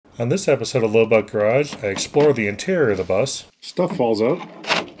On this episode of Low Bug Garage, I explore the interior of the bus. Stuff falls out.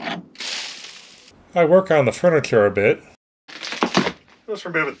 I work on the furniture a bit. Let's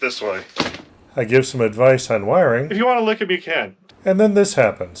remove it this way. I give some advice on wiring. If you want to lick him, you can. And then this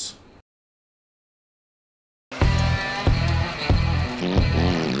happens.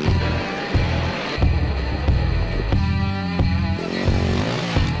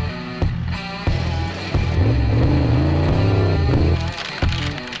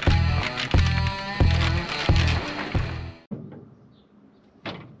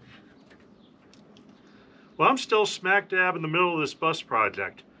 Well, I'm still smack dab in the middle of this bus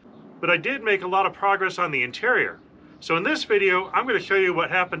project, but I did make a lot of progress on the interior. So in this video, I'm going to show you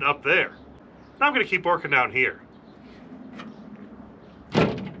what happened up there. And I'm going to keep working down here.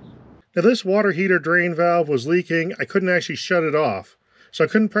 Now this water heater drain valve was leaking. I couldn't actually shut it off. So I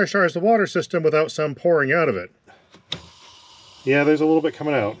couldn't pressurize the water system without some pouring out of it. Yeah, there's a little bit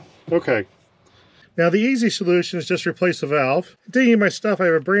coming out. Okay. Now the easy solution is just replace the valve. Digging my stuff, I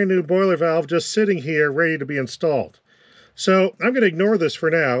have a brand new boiler valve just sitting here ready to be installed. So I'm going to ignore this for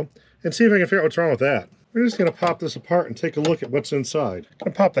now and see if I can figure out what's wrong with that. We're just going to pop this apart and take a look at what's inside. I'm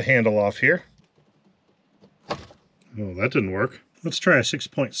going to pop the handle off here. Oh, that didn't work. Let's try a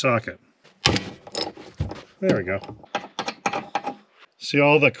 6-point socket. There we go. See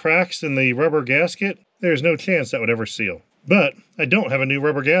all the cracks in the rubber gasket? There's no chance that would ever seal. But I don't have a new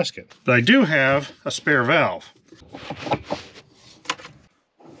rubber gasket. But I do have a spare valve.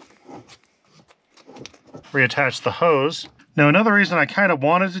 Reattach the hose. Now another reason I kind of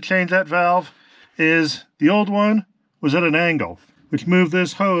wanted to change that valve is the old one was at an angle, which moved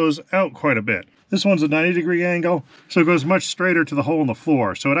this hose out quite a bit. This one's a 90-degree angle, so it goes much straighter to the hole in the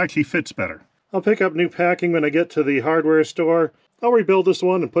floor, so it actually fits better. I'll pick up new packing when I get to the hardware store. I'll rebuild this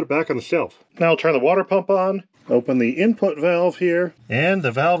one and put it back on the shelf. Now I'll turn the water pump on. Open the input valve here, and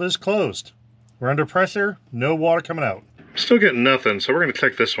the valve is closed. We're under pressure, no water coming out. Still getting nothing, so we're going to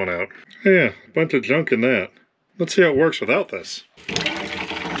check this one out. Yeah, a bunch of junk in that. Let's see how it works without this.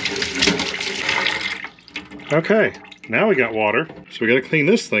 Okay, now we got water, so we got to clean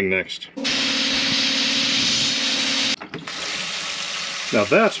this thing next. Now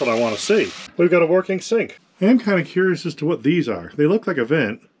that's what I want to see. We've got a working sink. I'm kind of curious as to what these are. They look like a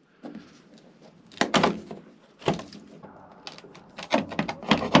vent.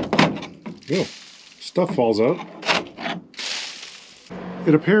 Oh, stuff falls out.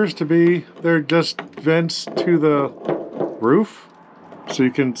 It appears to be they're just vents to the roof, so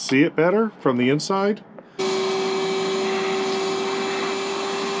you can see it better from the inside.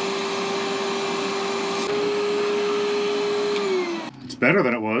 It's better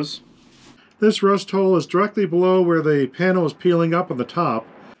than it was. This rust hole is directly below where the panel is peeling up on the top.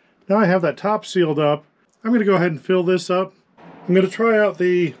 Now I have that top sealed up. I'm going to go ahead and fill this up. I'm going to try out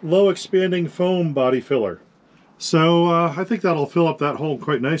the low expanding foam body filler. So I think that'll fill up that hole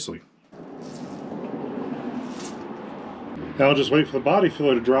quite nicely. Now I'll just wait for the body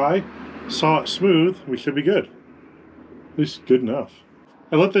filler to dry. Saw it smooth, we should be good. At least good enough.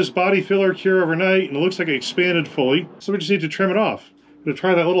 I let this body filler cure overnight and it looks like it expanded fully. So we just need to trim it off. I'm going to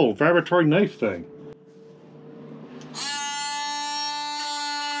try that little vibratory knife thing.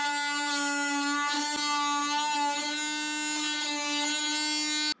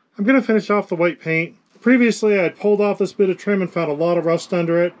 I'm going to finish off the white paint. Previously I had pulled off this bit of trim and found a lot of rust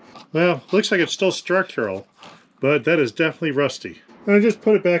under it. Well, looks like it's still structural, but that is definitely rusty. And I just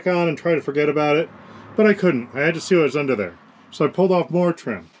put it back on and tried to forget about it, but I couldn't. I had to see what was under there. So I pulled off more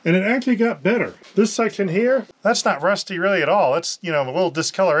trim, and it actually got better. This section here, that's not rusty really at all. It's, you know, a little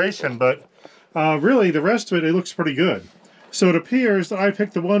discoloration, but really the rest of it looks pretty good. So it appears that I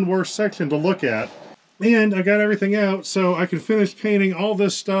picked the one worst section to look at. And I got everything out so I can finish painting all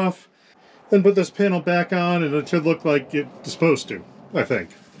this stuff, then put this panel back on, and it should look like it's supposed to, I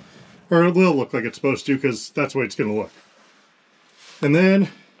think. Or it will look like it's supposed to, because that's the way it's going to look. And then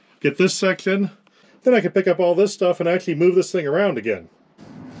get this section, then I can pick up all this stuff and actually move this thing around again.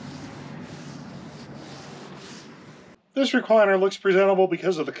 This recliner looks presentable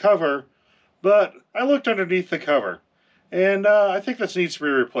because of the cover, but I looked underneath the cover, and I think this needs to be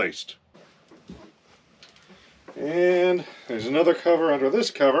replaced. And there's another cover under this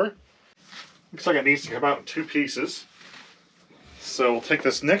cover. Looks like it needs to come out in 2 pieces. So we'll take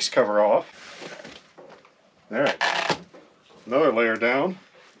this next cover off. Alright. Another layer down.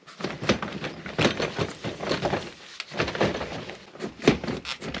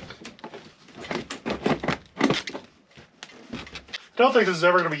 Don't think this is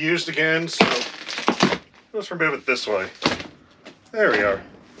ever going to be used again, so let's remove it this way. There we are.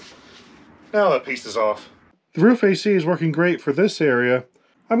 Now that piece is off. The roof AC is working great for this area.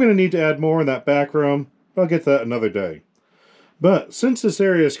 I'm going to need to add more in that back room. I'll get that another day. But since this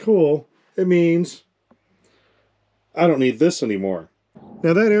area is cool, it means I don't need this anymore.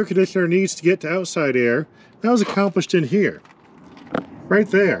 Now that air conditioner needs to get to outside air. That was accomplished in here.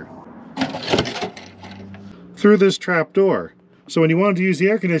 Right there. Through this trap door. So when you wanted to use the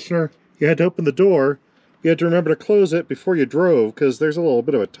air conditioner, you had to open the door. You had to remember to close it before you drove because there's a little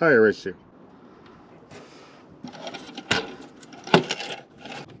bit of a tire issue.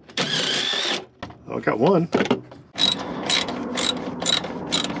 Oh, I got one.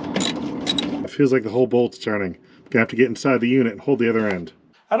 It feels like the whole bolt's turning. I'm gonna have to get inside the unit and hold the other end.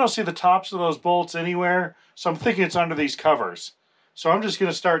 I don't see the tops of those bolts anywhere, so I'm thinking it's under these covers. So I'm just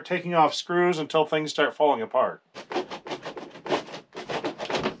gonna start taking off screws until things start falling apart.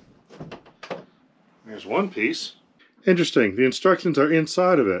 There's one piece. Interesting, the instructions are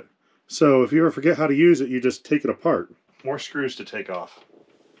inside of it. So if you ever forget how to use it, you just take it apart. More screws to take off.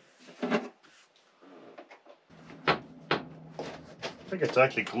 I think it's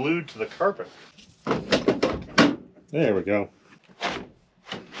actually glued to the carpet. There we go.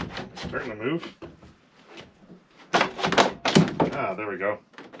 Starting to move. Ah, there we go.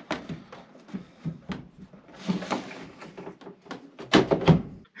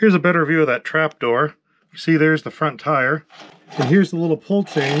 Here's a better view of that trap door. You see there's the front tire. And here's the little pull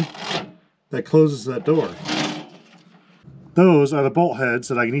chain that closes that door. Those are the bolt heads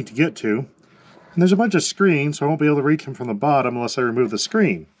that I need to get to. And there's a bunch of screens, so I won't be able to reach them from the bottom unless I remove the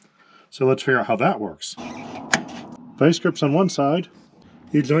screen. So let's figure out how that works. Vice grips on one side,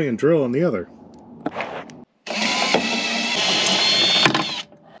 U-joint and drill on the other.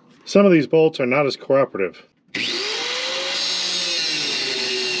 Some of these bolts are not as cooperative.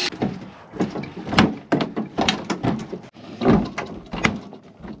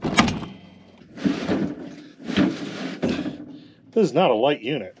 This is not a light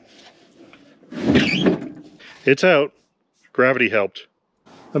unit. It's out. Gravity helped.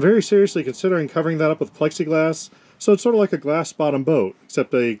 I'm very seriously considering covering that up with plexiglass, so it's sort of like a glass bottom boat,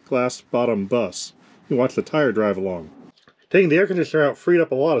 except a glass bottom bus. You can watch the tire drive along. Taking the air conditioner out freed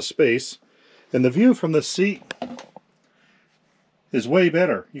up a lot of space, and the view from the seat is way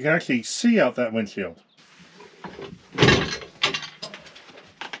better. You can actually see out that windshield.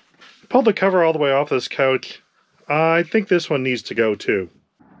 Pulled the cover all the way off this couch. I think this one needs to go too.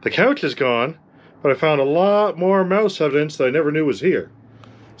 The couch is gone, but I found a lot more mouse evidence that I never knew was here.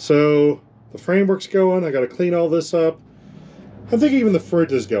 So the framework's going, I gotta clean all this up. I think even the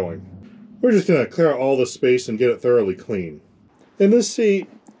fridge is going. We're just gonna clear out all the space and get it thoroughly clean. And this seat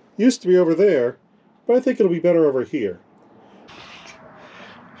used to be over there, but I think it'll be better over here.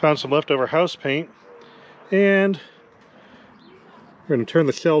 Found some leftover house paint, and we're gonna turn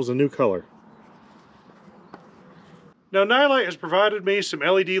the shelves a new color. Now, Nylite has provided me some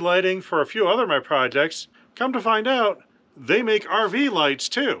LED lighting for a few other of my projects. Come to find out, they make RV lights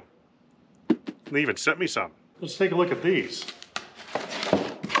too. And they even sent me some. Let's take a look at these.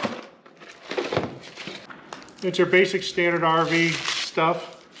 It's your basic standard RV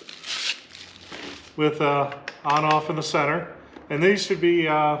stuff with on-off in the center. And these should be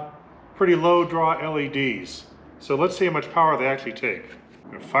pretty low draw LEDs. So let's see how much power they actually take.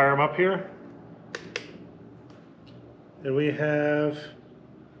 I'm gonna fire them up here. And we have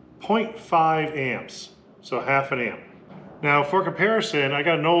 0.5 amps, so half an amp. Now for comparison, I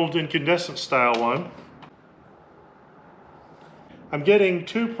got an old incandescent style one. I'm getting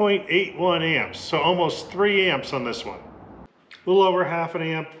 2.81 amps, so almost 3 amps on this one. A little over half an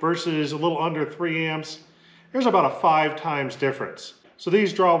amp versus a little under 3 amps. There's about a 5 times difference. So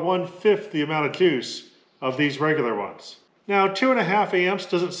these draw 1/5 the amount of juice of these regular ones. Now 2.5 amps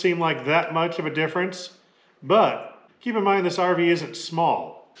doesn't seem like that much of a difference, but keep in mind this RV isn't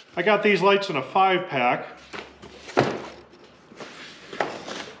small. I got these lights in a 5-pack, and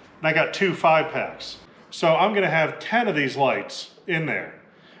I got 2 5-packs. So I'm gonna have 10 of these lights in there.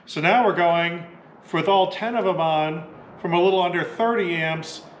 So now we're going, with all 10 of them on, from a little under 30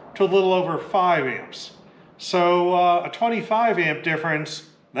 amps to a little over 5 amps. So a 25 amp difference,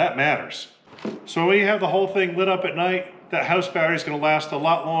 that matters. So when you have the whole thing lit up at night, that house battery is gonna last a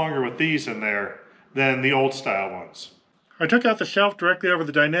lot longer with these in there than the old style ones. I took out the shelf directly over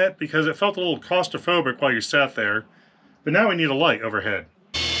the dinette because it felt a little claustrophobic while you sat there, but now we need a light overhead.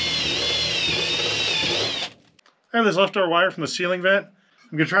 I have this leftover wire from the ceiling vent.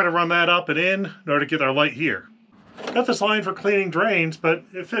 I'm gonna try to run that up and in order to get our light here. Got this line for cleaning drains, but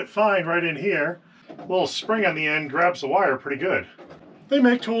it fit fine right in here. A little spring on the end grabs the wire pretty good. They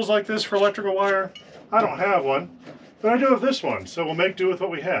make tools like this for electrical wire. I don't have one, but I do have this one, so we'll make do with what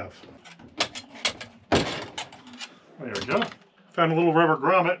we have. There we go. Found a little rubber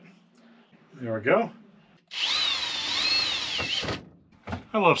grommet. There we go.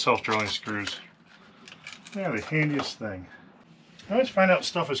 I love self-drilling screws. They're the handiest thing. I always find out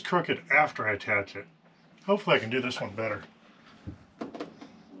stuff is crooked after I attach it. Hopefully I can do this one better.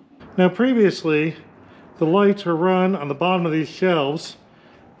 Now previously, the lights were run on the bottom of these shelves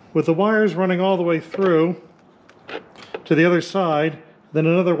with the wires running all the way through to the other side, then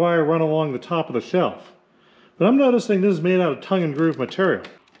another wire run along the top of the shelf. But I'm noticing this is made out of tongue and groove material.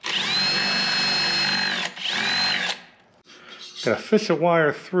 Gotta fish a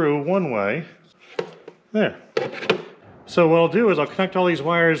wire through one way. There. So what I'll do is I'll connect all these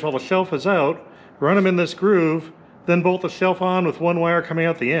wires while the shelf is out, run them in this groove, then bolt the shelf on with one wire coming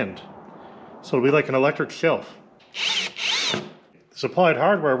out the end. So it'll be like an electric shelf. This applied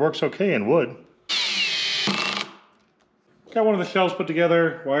hardware works okay in wood. Got one of the shelves put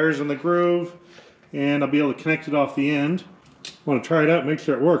together, wires in the groove, and I'll be able to connect it off the end. Want to try it out, make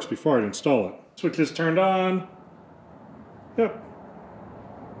sure it works before I install it. Switch is turned on. Yep.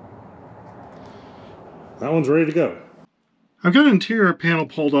 That one's ready to go. I've got an interior panel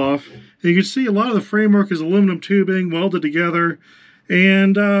pulled off. You can see a lot of the framework is aluminum tubing welded together,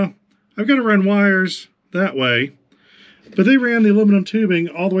 and I've got to run wires that way, but they ran the aluminum tubing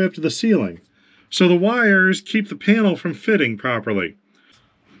all the way up to the ceiling. So the wires keep the panel from fitting properly.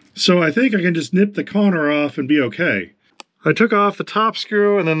 So I think I can just nip the corner off and be okay. I took off the top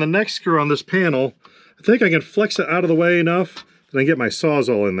screw and then the next screw on this panel. I think I can flex it out of the way enough that I can get my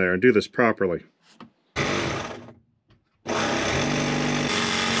Sawzall in there and do this properly.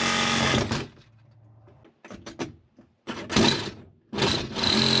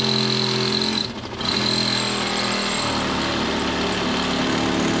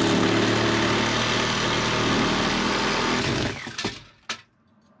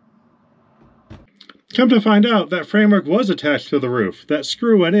 Come to find out, that framework was attached to the roof. That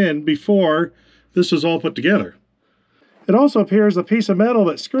screw went in before this was all put together. It also appears the piece of metal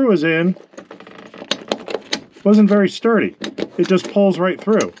that screw is in wasn't very sturdy. It just pulls right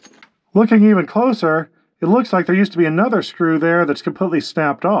through. Looking even closer, it looks like there used to be another screw there that's completely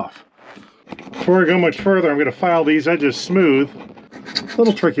snapped off. Before I go much further, I'm going to file these edges smooth. A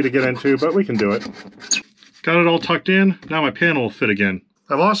little tricky to get into, but we can do it. Got it all tucked in. Now my panel will fit again.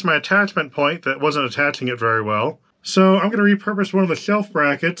 I lost my attachment point that wasn't attaching it very well. So I'm going to repurpose one of the shelf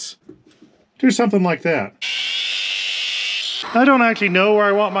brackets. Do something like that. I don't actually know where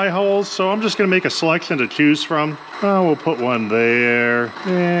I want my holes, so I'm just going to make a selection to choose from. We'll put one there,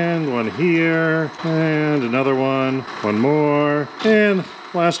 and one here, and another one more, and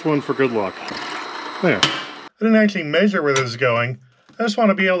last one for good luck. There. I didn't actually measure where this is going. I just want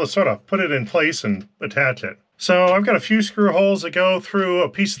to be able to sort of put it in place and attach it. So I've got a few screw holes that go through a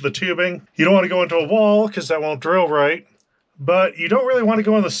piece of the tubing. You don't want to go into a wall because that won't drill right, but you don't really want to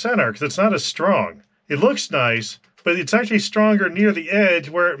go in the center because it's not as strong. It looks nice, but it's actually stronger near the edge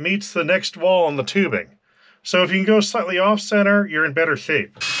where it meets the next wall on the tubing. So if you can go slightly off center, you're in better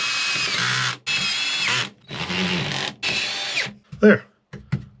shape. There.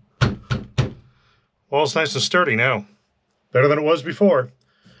 Wall's nice and sturdy now. Better than it was before.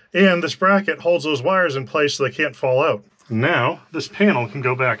 And this bracket holds those wires in place so they can't fall out. Now, this panel can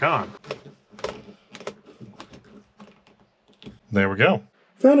go back on. There we go.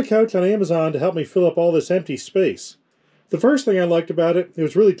 Found a couch on Amazon to help me fill up all this empty space. The first thing I liked about it, it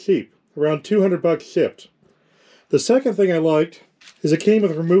was really cheap, around 200 bucks shipped. The second thing I liked is it came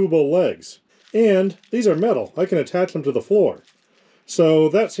with removable legs. And these are metal, I can attach them to the floor. So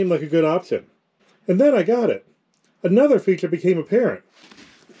that seemed like a good option. And then I got it. Another feature became apparent.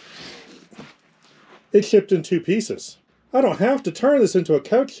 It shipped in 2 pieces. I don't have to turn this into a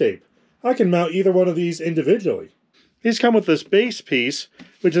couch shape. I can mount either one of these individually. These come with this base piece,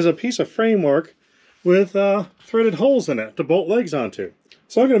 which is a piece of framework with threaded holes in it to bolt legs onto.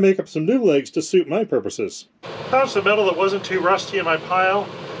 So I'm going to make up some new legs to suit my purposes. Found some metal that wasn't too rusty in my pile,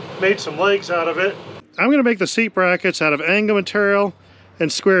 made some legs out of it. I'm going to make the seat brackets out of angle material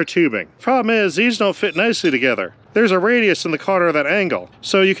and square tubing. Problem is, these don't fit nicely together. There's a radius in the corner of that angle.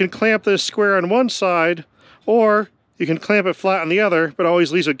 So you can clamp this square on one side, or you can clamp it flat on the other, but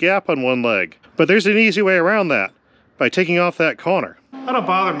always leaves a gap on one leg. But there's an easy way around that, by taking off that corner. I don't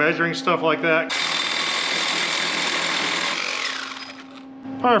bother measuring stuff like that.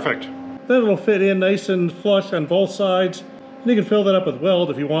 Perfect. Then it'll fit in nice and flush on both sides, and you can fill that up with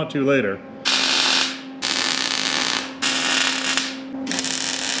weld if you want to later.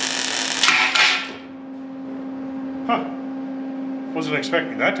 Huh. Wasn't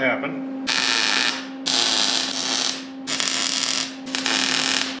expecting that to happen.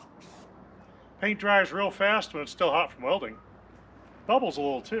 Paint dries real fast when it's still hot from welding. bubbles a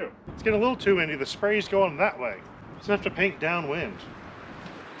little too. It's getting a little too windy. The spray's going that way. Just have to paint downwind.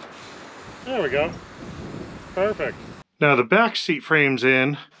 There we go. Perfect. Now the back seat frame's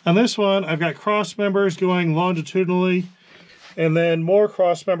in. On this one, I've got cross members going longitudinally and then more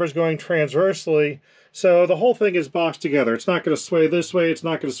cross members going transversely. So the whole thing is boxed together. It's not going to sway this way. It's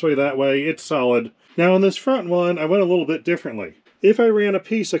not going to sway that way. It's solid. Now on this front one, I went a little bit differently. If I ran a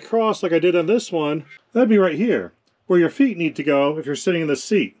piece across like I did on this one, that'd be right here, where your feet need to go if you're sitting in the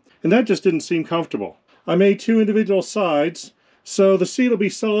seat. And that just didn't seem comfortable. I made two individual sides, so the seat will be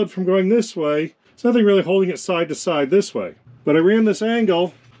solid from going this way. There's nothing really holding it side to side this way. But I ran this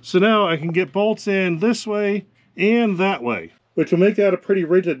angle, so now I can get bolts in this way and that way, which will make that a pretty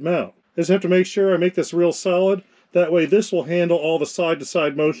rigid mount. I just have to make sure I make this real solid. That way this will handle all the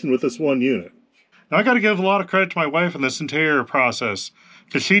side-to-side motion with this one unit. Now I got to give a lot of credit to my wife in this interior process,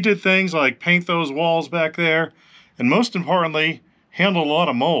 because she did things like paint those walls back there, and most importantly, handle a lot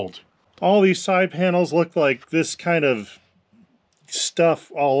of mold. All these side panels look like this kind of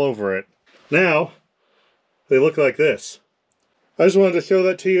stuff all over it. Now, they look like this. I just wanted to show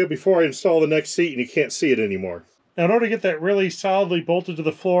that to you before I install the next seat and you can't see it anymore. Now in order to get that really solidly bolted to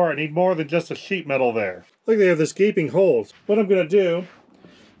the floor, I need more than just a sheet metal there. Look, they have this gaping hole. What I'm going to do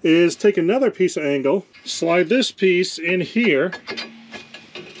is take another piece of angle, slide this piece in here,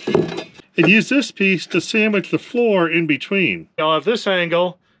 and use this piece to sandwich the floor in between. I'll have this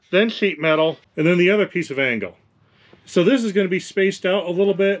angle, then sheet metal, and then the other piece of angle. So this is going to be spaced out a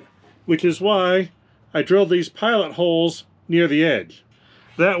little bit, which is why I drilled these pilot holes near the edge.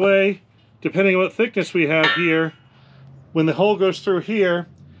 That way, depending on what thickness we have here, when the hole goes through here,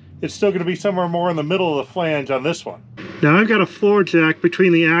 it's still going to be somewhere more in the middle of the flange on this one. Now I've got a floor jack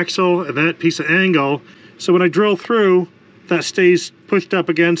between the axle and that piece of angle, so when I drill through, that stays pushed up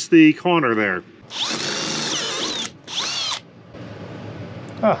against the corner there.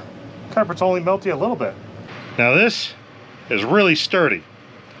 Carpet's only melty a little bit. Now this is really sturdy.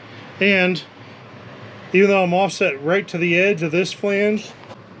 And even though I'm offset right to the edge of this flange,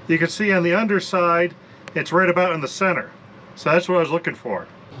 you can see on the underside, it's right about in the center. So that's what I was looking for.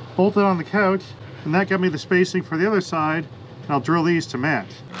 Bolted on the couch, and that got me the spacing for the other side, and I'll drill these to match.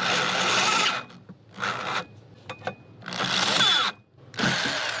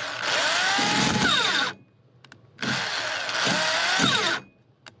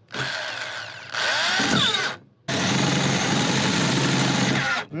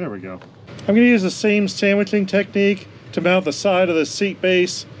 There we go. I'm going to use the same sandwiching technique to mount the side of the seat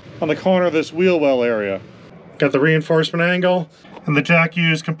base on the corner of this wheel well area. Got the reinforcement angle, and the jack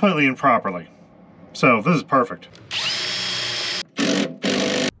used completely improperly. So this is perfect.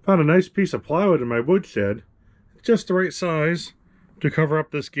 Found a nice piece of plywood in my woodshed, just the right size to cover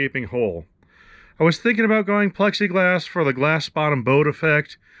up this gaping hole. I was thinking about going plexiglass for the glass bottom boat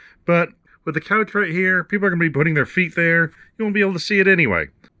effect, but with the couch right here, people are going to be putting their feet there. You won't be able to see it anyway.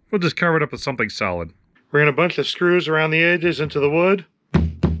 We'll just cover it up with something solid. Ran a bunch of screws around the edges into the wood.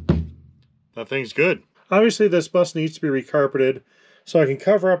 That thing's good. Obviously this bus needs to be recarpeted, so I can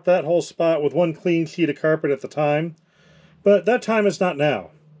cover up that whole spot with one clean sheet of carpet at the time. But that time is not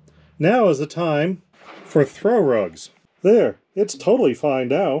now. Now is the time for throw rugs. There, it's totally fine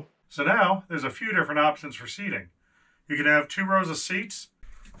now. So now there's a few different options for seating. You can have 2 rows of seats,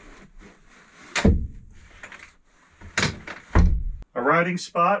 a riding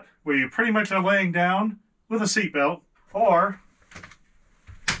spot where you pretty much are laying down with a seatbelt, or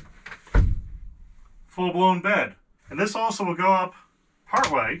full-blown bed. And this also will go up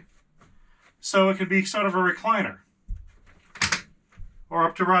partway, so it can be sort of a recliner, or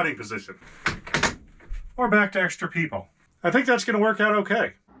up to riding position, or back to extra people. I think that's going to work out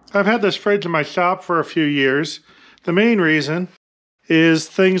okay. I've had this fridge in my shop for a few years. The main reason is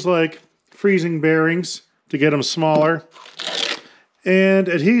things like freezing bearings to get them smaller, and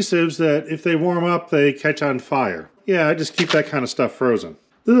adhesives that if they warm up, they catch on fire. Yeah, I just keep that kind of stuff frozen.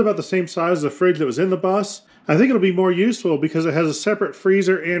 This is about the same size as the fridge that was in the bus. I think it'll be more useful because it has a separate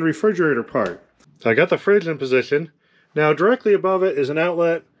freezer and refrigerator part. So I got the fridge in position. Now directly above it is an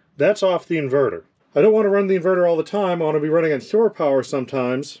outlet. That's off the inverter. I don't want to run the inverter all the time. I want to be running on shore power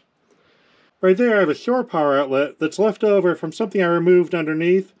sometimes. Right there I have a shore power outlet that's left over from something I removed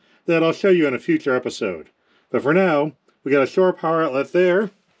underneath that I'll show you in a future episode. But for now, we got a shore power outlet there.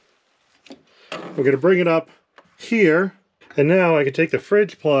 We're going to bring it up here. And now I can take the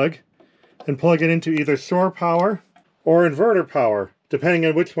fridge plug and plug it into either shore power or inverter power, depending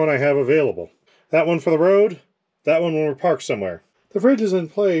on which one I have available. That one for the road, that one when we're parked somewhere. The fridge is in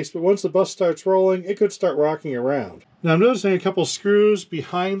place, but once the bus starts rolling, it could start rocking around. Now I'm noticing a couple screws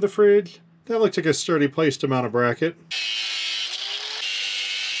behind the fridge. That looks like a sturdy place to mount a bracket.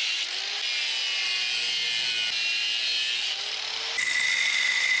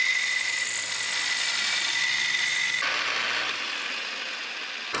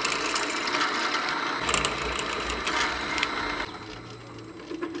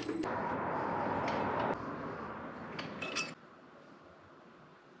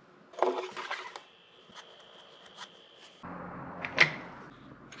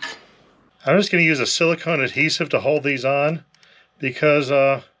 I'm just going to use a silicone adhesive to hold these on because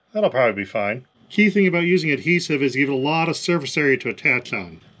that'll probably be fine. Key thing about using adhesive is you give it a lot of surface area to attach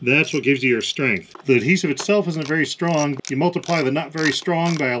on. That's what gives you your strength. The adhesive itself isn't very strong. You multiply the not very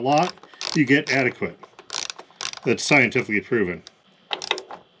strong by a lot, you get adequate. That's scientifically proven. I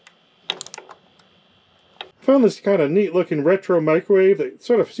found this kind of neat looking retro microwave that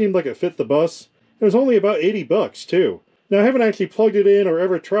sort of seemed like it fit the bus. It was only about 80 bucks too. Now I haven't actually plugged it in or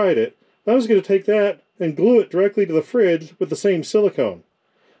ever tried it, but I was going to take that and glue it directly to the fridge with the same silicone.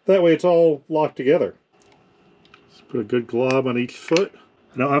 That way it's all locked together. Let's put a good glob on each foot.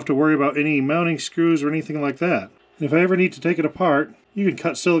 I don't have to worry about any mounting screws or anything like that. And if I ever need to take it apart, you can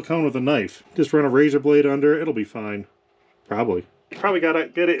cut silicone with a knife. Just run a razor blade under it, it'll be fine. Probably. Probably gotta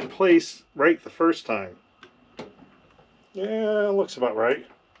get it in place right the first time. Yeah, looks about right.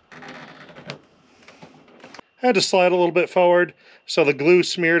 I had to slide a little bit forward, so the glue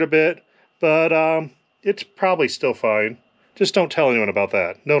smeared a bit, but it's probably still fine. Just don't tell anyone about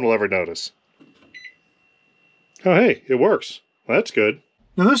that. No one will ever notice. Oh hey, it works. Well, that's good.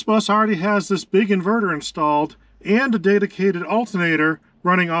 Now this bus already has this big inverter installed and a dedicated alternator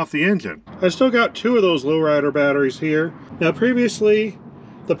running off the engine. I still got 2 of those lowrider batteries here. Now previously,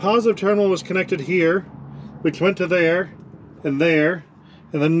 the positive terminal was connected here, which went to there, and then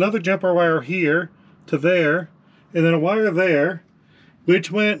another jumper wire here to there, and then a wire there,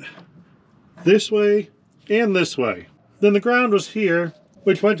 which went this way and this way. Then the ground was here,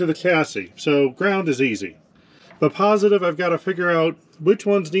 which went to the chassis, so ground is easy. But positive, I've got to figure out which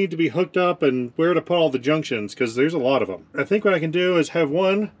ones need to be hooked up and where to put all the junctions, because there's a lot of them. I think what I can do is have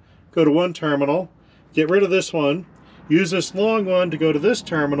one go to one terminal, get rid of this one, use this long one to go to this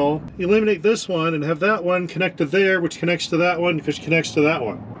terminal, eliminate this one, and have that one connect to there, which connects to that one, which connects to that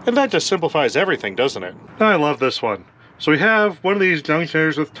one. And that just simplifies everything, doesn't it? I love this one. So we have one of these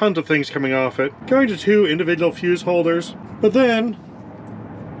junctioners with tons of things coming off it, going to 2 individual fuse holders, but then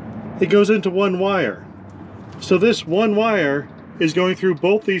it goes into one wire. So this one wire is going through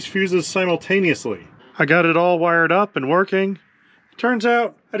both these fuses simultaneously. I got it all wired up and working. Turns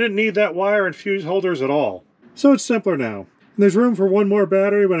out I didn't need that wire and fuse holders at all. So it's simpler now. And there's room for one more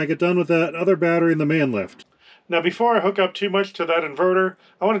battery when I get done with that other battery in the man lift. Now before I hook up too much to that inverter,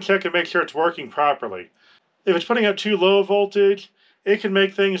 I want to check and make sure it's working properly. If it's putting out too low voltage, it can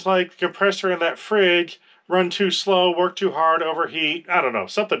make things like the compressor in that fridge run too slow, work too hard, overheat. I don't know,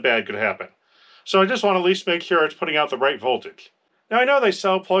 something bad could happen. So I just want to at least make sure it's putting out the right voltage. Now I know they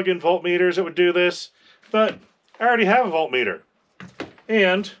sell plug-in voltmeters that would do this, but I already have a voltmeter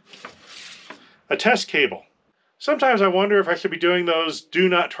and a test cable. Sometimes I wonder if I should be doing those do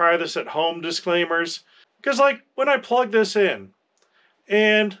not try this at home disclaimers, because like when I plug this in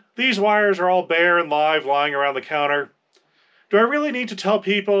and these wires are all bare and live lying around the counter, do I really need to tell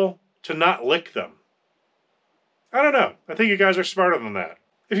people to not lick them? I don't know. I think you guys are smarter than that.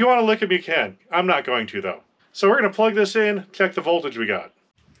 If you want to lick them, you can. I'm not going to, though. So we're going to plug this in, check the voltage we got.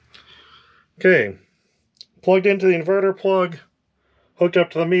 Okay. Plugged into the inverter plug, hooked up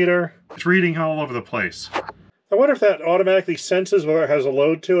to the meter. It's reading all over the place. I wonder if that automatically senses whether it has a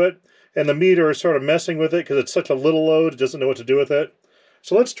load to it, and the meter is sort of messing with it because it's such a little load, it doesn't know what to do with it.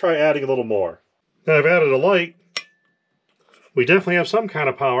 So let's try adding a little more. Now I've added a light. We definitely have some kind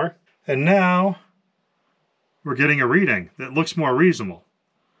of power. And now we're getting a reading that looks more reasonable,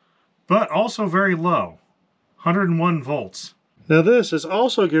 but also very low, 101 volts. Now this is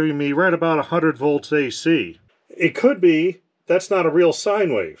also giving me right about 100 volts AC. It could be that's not a real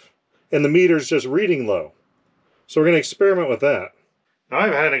sine wave, and the meter's just reading low. So we're going to experiment with that. Now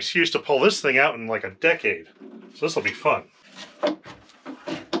I've had an excuse to pull this thing out in like a decade, so this will be fun.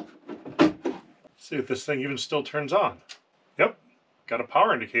 See if this thing even still turns on. Yep, got a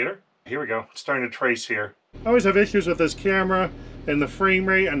power indicator. Here we go, it's starting to trace here. I always have issues with this camera and the frame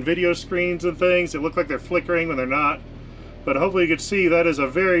rate on video screens and things. They look like they're flickering when they're not. But hopefully you can see that is a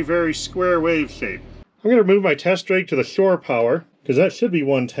very, very square wave shape. I'm going to move my test rig to the shore power, because that should be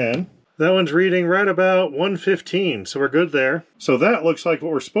 110. That one's reading right about 115, so we're good there. So that looks like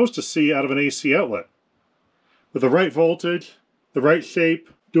what we're supposed to see out of an AC outlet. With the right voltage, the right shape,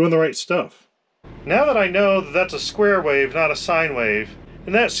 doing the right stuff. Now that I know that that's a square wave, not a sine wave,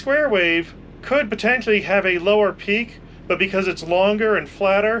 and that square wave could potentially have a lower peak, but because it's longer and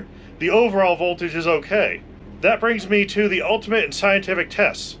flatter, the overall voltage is okay. That brings me to the ultimate in scientific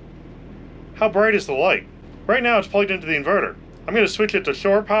tests. How bright is the light? Right now it's plugged into the inverter. I'm going to switch it to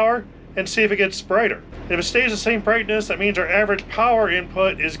shore power and see if it gets brighter. If it stays the same brightness, that means our average power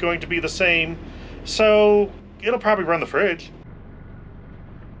input is going to be the same, so it'll probably run the fridge.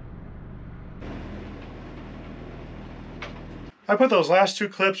 I put those last two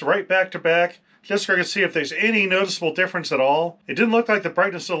clips right back to back just so I could see if there's any noticeable difference at all. It didn't look like the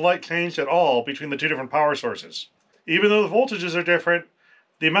brightness of the light changed at all between the two different power sources. Even though the voltages are different,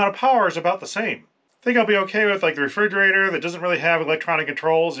 the amount of power is about the same. I think I'll be okay with like the refrigerator that doesn't really have electronic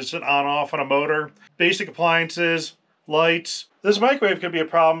controls. It's an on-off on a motor. Basic appliances, lights. This microwave could be a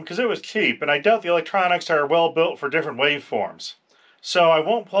problem because it was cheap, and I doubt the electronics are well built for different waveforms. So I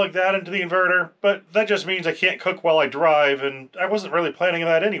won't plug that into the inverter, but that just means I can't cook while I drive, and I wasn't really planning on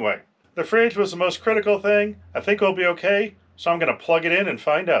that anyway. The fridge was the most critical thing. I think it'll be okay, so I'm going to plug it in and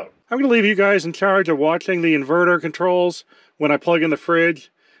find out. I'm going to leave you guys in charge of watching the inverter controls when I plug in the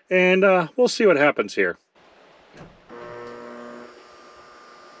fridge, and we'll see what happens here.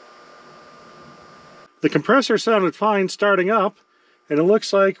 The compressor sounded fine starting up, and it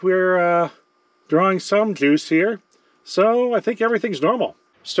looks like we're drawing some juice here, so I think everything's normal.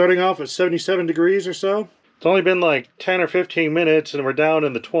 Starting off at 77 degrees or so. It's only been like 10 or 15 minutes and we're down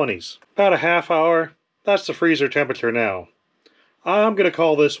in the 20s. About a half hour. That's the freezer temperature now. I'm going to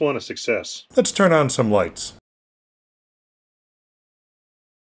call this one a success. Let's turn on some lights.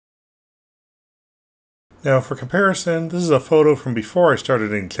 Now for comparison, this is a photo from before I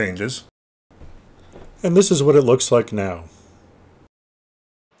started any changes. And this is what it looks like now.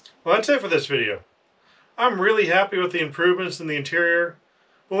 Well, that's it for this video. I'm really happy with the improvements in the interior.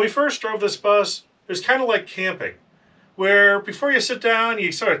 When we first drove this bus, it was kind of like camping, where before you sit down,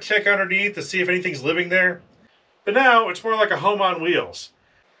 you sort of check underneath to see if anything's living there. But now it's more like a home on wheels.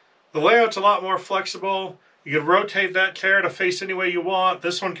 The layout's a lot more flexible. You can rotate that chair to face any way you want.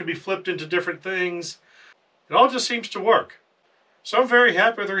 This one can be flipped into different things. It all just seems to work. So I'm very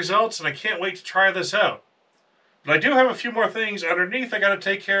happy with the results and I can't wait to try this out. But I do have a few more things underneath I got to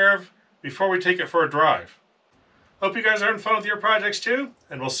take care of before we take it for a drive. Hope you guys are having fun with your projects too,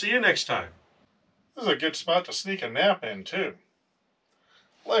 and we'll see you next time. This is a good spot to sneak a nap in too.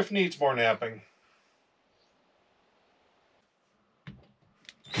 Life needs more napping.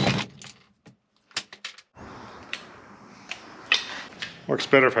 Works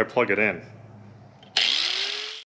better if I plug it in.